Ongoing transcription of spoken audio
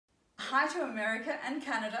hi to America and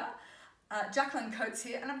Canada. Jacqueline Coates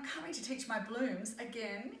here, and I'm coming to teach my blooms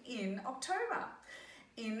again in October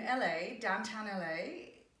in LA, downtown LA,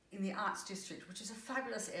 in the Arts District, which is a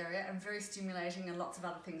fabulous area and very stimulating and lots of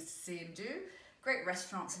other things to see and do. Great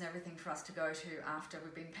restaurants and everything for us to go to after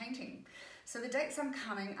we've been painting. So the dates I'm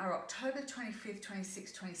coming are October 25th,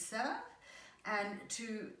 26th, 27th, and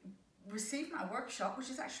to receive my workshop, which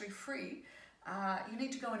is actually free, you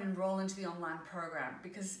need to go and enroll into the online program,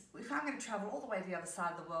 because if I'm going to travel all the way to the other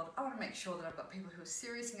side of the world, I want to make sure that I've got people who are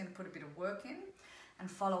serious and going to put a bit of work in and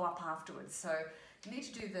follow up afterwards. So you need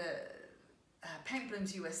to do the Paint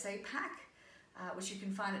Blooms USA pack, which you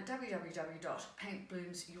can find at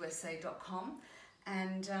www.paintbloomsusa.com,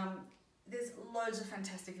 and there's loads of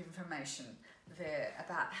fantastic information there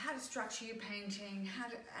about how to structure your painting, how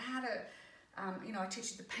to you know, I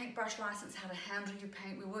teach you the paintbrush license, how to handle your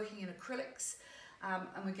paint. We're working in acrylics,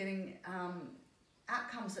 and we're getting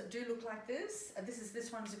outcomes that do look like this.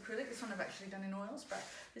 This one's acrylic. This one I've actually done in oils, but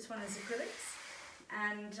this one is acrylics.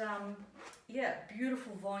 And yeah,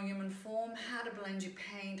 beautiful volume and form, how to blend your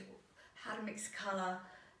paint, how to mix color,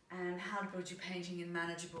 and how to build your painting in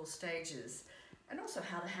manageable stages. And also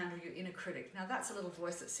how to handle your inner critic. Now that's a little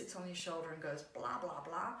voice that sits on your shoulder and goes blah, blah,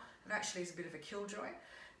 blah. It actually is a bit of a killjoy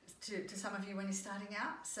to some of you when you're starting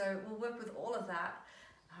out. So we'll work with all of that.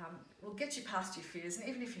 We'll get you past your fears, and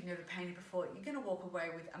even if you've never painted before, you're going to walk away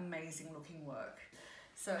with amazing looking work.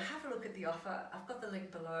 So have a look at the offer. I've got the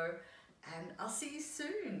link below, and I'll see you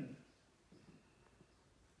soon.